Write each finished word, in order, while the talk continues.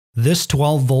This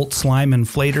 12-volt slime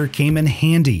inflator came in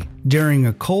handy during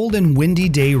a cold and windy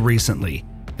day recently.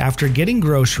 After getting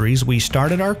groceries, we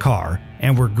started our car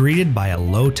and were greeted by a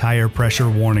low tire pressure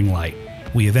warning light.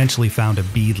 We eventually found a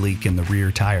bead leak in the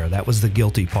rear tire. That was the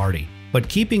guilty party. But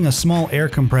keeping a small air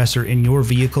compressor in your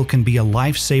vehicle can be a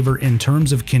lifesaver in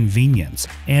terms of convenience.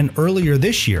 And earlier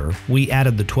this year, we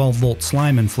added the 12-volt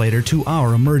slime inflator to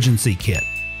our emergency kit.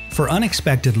 For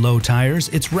unexpected low tires,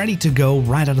 it's ready to go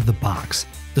right out of the box.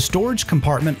 The storage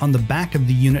compartment on the back of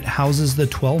the unit houses the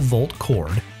 12-volt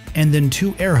cord, and then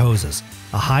two air hoses,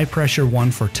 a high-pressure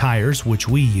one for tires, which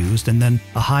we used, and then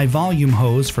a high-volume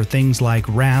hose for things like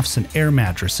rafts and air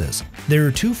mattresses. There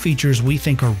are two features we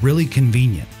think are really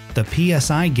convenient: the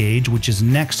PSI gauge, which is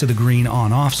next to the green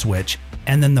on-off switch,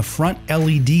 and then the front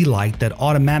LED light that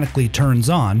automatically turns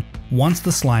on once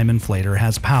the slime inflator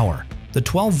has power. The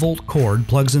 12-volt cord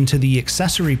plugs into the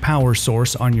accessory power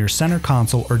source on your center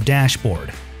console or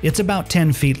dashboard. It's about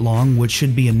 10 feet long, which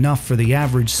should be enough for the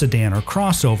average sedan or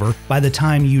crossover by the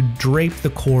time you drape the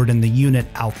cord and the unit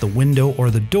out the window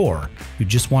or the door. You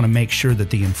just want to make sure that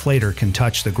the inflator can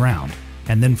touch the ground.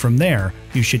 And then from there,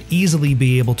 you should easily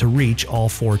be able to reach all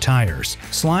four tires.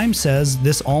 Slime says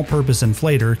this all-purpose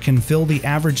inflator can fill the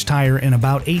average tire in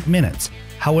about 8 minutes.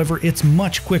 However, it's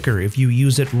much quicker if you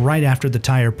use it right after the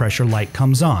tire pressure light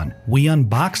comes on. We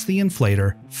unboxed the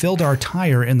inflator, filled our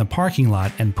tire in the parking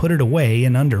lot, and put it away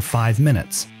in under 5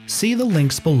 minutes. See the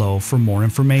links below for more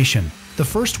information. The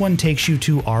first one takes you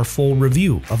to our full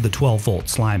review of the 12-volt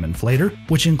slime inflator,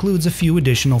 which includes a few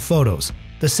additional photos.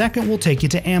 The second will take you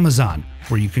to Amazon,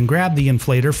 where you can grab the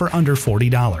inflator for under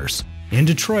 $40. In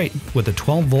Detroit, with a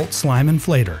 12-volt slime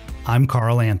inflator, I'm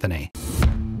Carl Anthony.